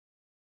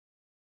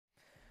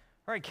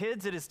All right,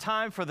 kids, it is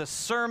time for the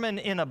sermon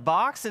in a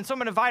box. And so I'm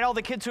going to invite all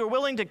the kids who are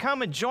willing to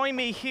come and join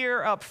me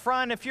here up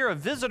front. If you're a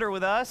visitor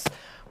with us,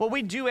 what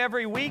we do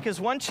every week is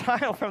one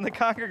child from the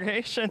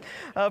congregation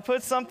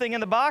puts something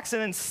in the box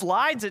and then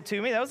slides it to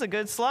me. That was a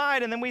good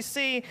slide. And then we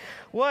see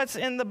what's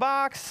in the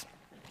box.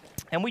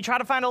 And we try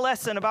to find a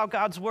lesson about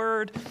God's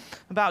word,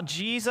 about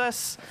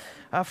Jesus,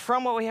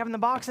 from what we have in the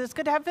box. And it's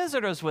good to have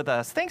visitors with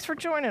us. Thanks for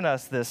joining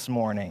us this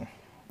morning.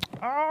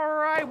 All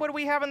right, what do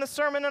we have in the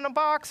sermon in a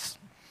box?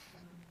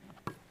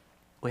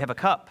 We have a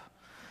cup.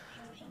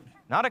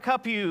 Not a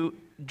cup you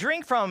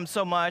drink from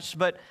so much,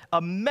 but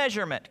a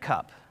measurement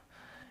cup.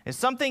 It's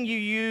something you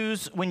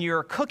use when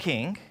you're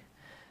cooking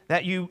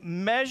that you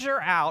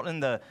measure out,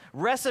 and the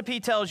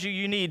recipe tells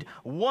you need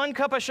 1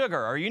 cup of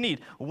sugar or you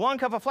need 1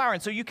 cup of flour.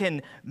 And so you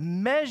can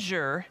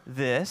measure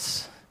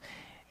this,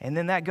 and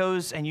then that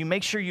goes, and you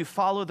make sure you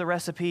follow the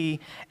recipe,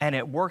 and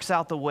it works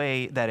out the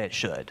way that it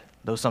should,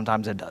 though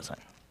sometimes it doesn't.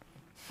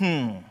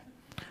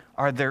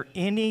 Are there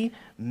any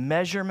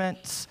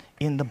measurements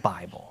in the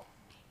Bible?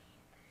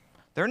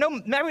 There are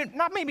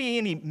not maybe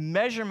any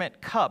measurement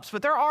cups,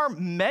 but there are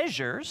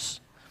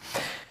measures.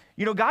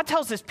 You know, God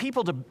tells his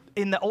people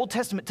in the Old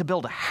Testament to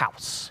build a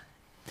house.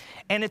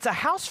 And it's a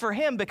house for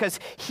him because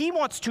he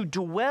wants to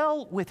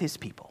dwell with his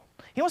people.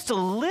 He wants to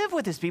live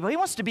with his people. He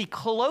wants to be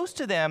close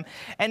to them.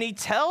 And he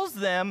tells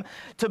them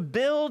to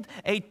build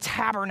a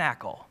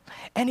tabernacle.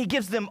 And he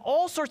gives them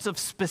all sorts of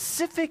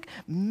specific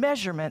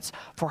measurements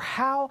for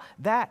how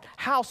that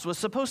house was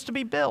supposed to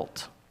be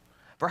built,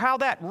 for how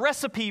that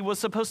recipe was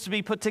supposed to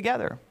be put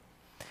together.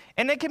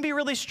 And it can be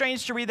really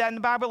strange to read that in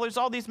the Bible. There's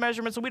all these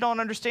measurements that we don't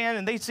understand,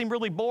 and they seem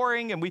really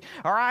boring, and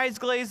our eyes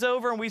glaze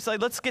over, and we say,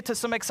 let's get to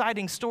some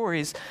exciting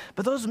stories.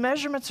 But those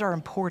measurements are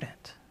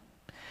important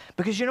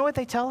because you know what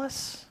they tell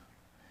us?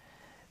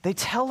 They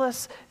tell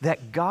us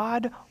that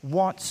God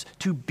wants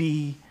to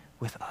be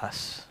with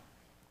us,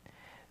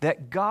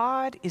 that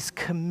God is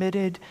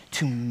committed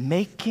to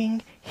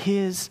making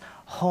his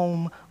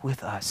home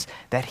with us,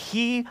 that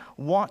he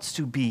wants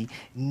to be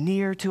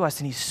near to us,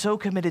 and he's so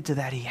committed to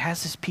that, he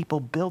has his people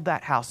build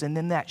that house, and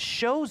then that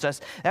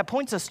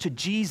points us to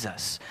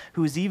Jesus,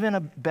 who is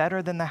even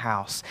better than the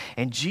house,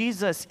 and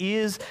Jesus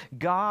is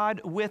God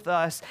with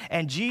us,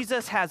 and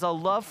Jesus has a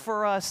love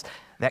for us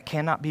that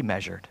cannot be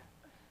measured.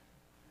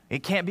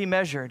 It can't be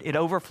measured. It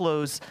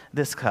overflows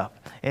this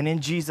cup. And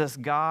in Jesus,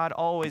 God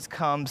always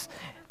comes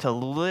to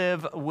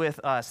live with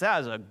us. That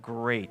was a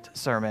great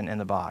sermon in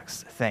the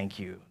box. Thank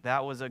you.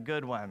 That was a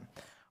good one.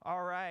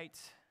 All right.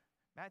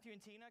 Matthew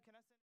and Tina, can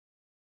I say?